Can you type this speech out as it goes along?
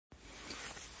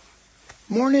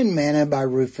Morning Manna by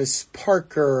Rufus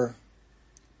Parker,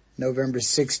 November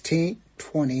 16,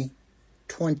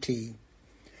 2020.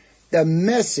 The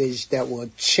message that will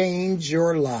change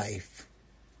your life.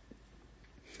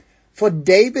 For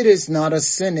David is not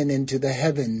ascending into the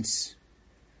heavens,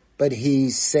 but he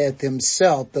saith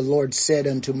himself, the Lord said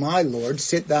unto my Lord,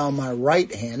 sit thou on my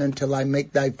right hand until I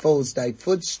make thy foes thy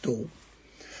footstool.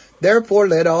 Therefore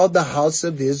let all the house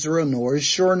of Israel know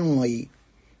assuredly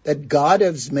that God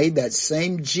has made that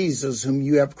same Jesus whom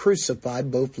you have crucified,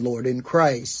 both Lord and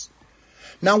Christ.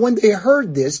 Now when they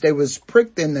heard this, they was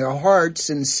pricked in their hearts,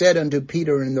 and said unto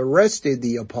Peter and the rest of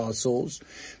the apostles,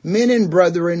 Men and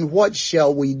brethren, what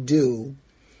shall we do?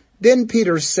 Then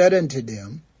Peter said unto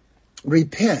them,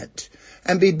 Repent,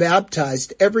 and be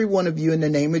baptized every one of you in the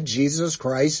name of Jesus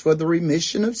Christ for the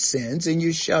remission of sins, and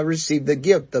you shall receive the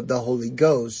gift of the Holy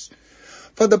Ghost.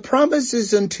 For the promise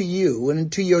is unto you, and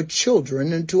unto your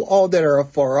children, and to all that are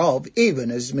afar off, even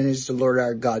as many as the Lord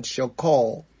our God shall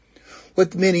call.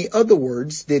 With many other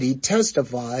words did he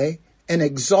testify and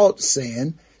exalt,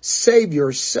 saying, Save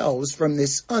yourselves from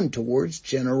this untoward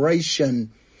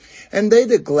generation. And they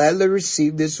that gladly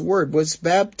received this word was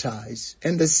baptized.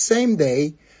 And the same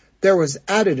day there was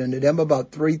added unto them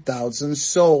about 3,000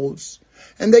 souls.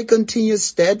 And they continued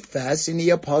steadfast in the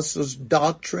apostles'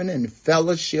 doctrine and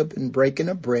fellowship and breaking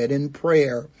of bread and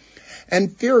prayer.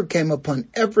 And fear came upon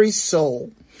every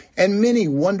soul. And many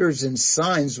wonders and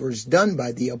signs were done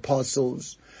by the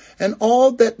apostles. And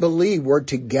all that believed were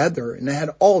together and had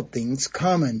all things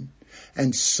common,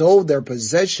 and sold their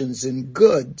possessions and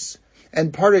goods,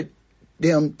 and parted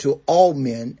them to all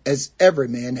men as every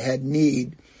man had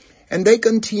need. And they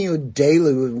continued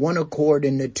daily with one accord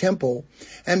in the temple,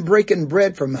 and breaking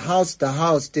bread from house to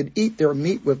house, did eat their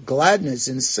meat with gladness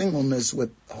and singleness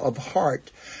of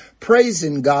heart,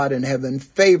 praising God and having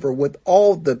favor with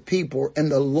all the people. And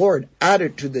the Lord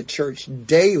added to the church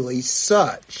daily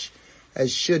such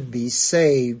as should be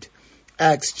saved.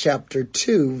 Acts chapter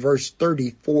 2, verse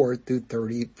 34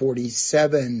 through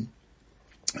 47.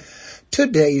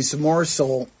 Today's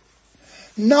morsel.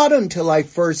 Not until I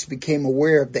first became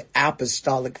aware of the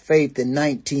apostolic faith in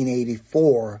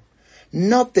 1984,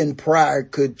 nothing prior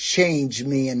could change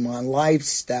me and my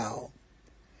lifestyle.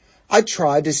 I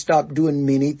tried to stop doing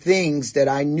many things that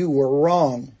I knew were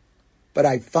wrong, but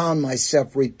I found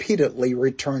myself repeatedly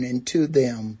returning to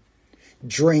them.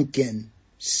 Drinking,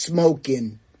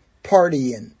 smoking,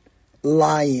 partying,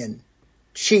 lying,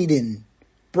 cheating,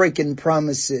 breaking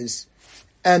promises,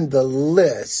 and the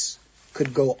list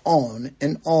could go on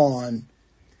and on.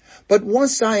 But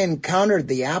once I encountered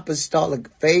the apostolic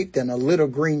faith in a little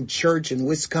green church in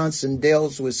Wisconsin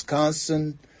Dells,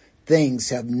 Wisconsin, things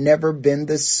have never been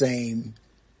the same.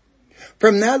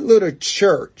 From that little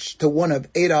church to one of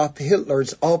Adolf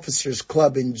Hitler's officers'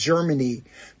 club in Germany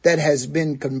that has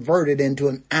been converted into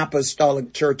an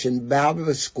apostolic church and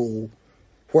Bible school,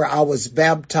 where I was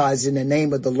baptized in the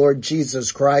name of the Lord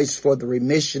Jesus Christ for the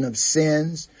remission of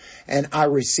sins, and I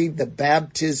received the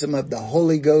baptism of the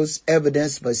Holy Ghost,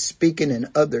 evidenced by speaking in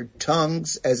other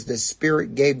tongues as the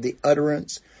Spirit gave the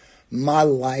utterance. My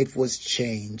life was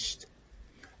changed.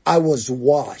 I was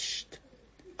washed.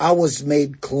 I was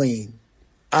made clean.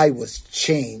 I was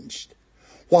changed.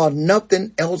 While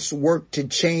nothing else worked to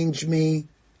change me,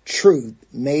 truth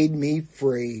made me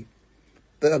free.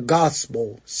 The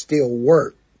gospel still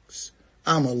works.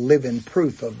 I'm a living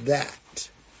proof of that.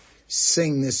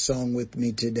 Sing this song with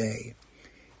me today.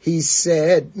 He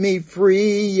set me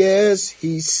free, yes,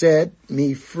 he set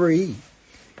me free.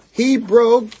 He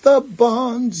broke the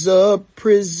bonds of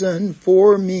prison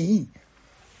for me.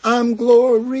 I'm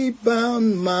glory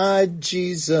bound, my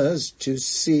Jesus to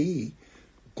see.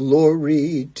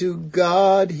 Glory to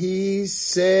God, he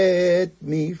set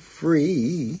me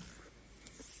free.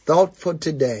 Thought for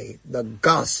today, the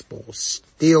gospel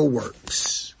still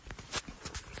works.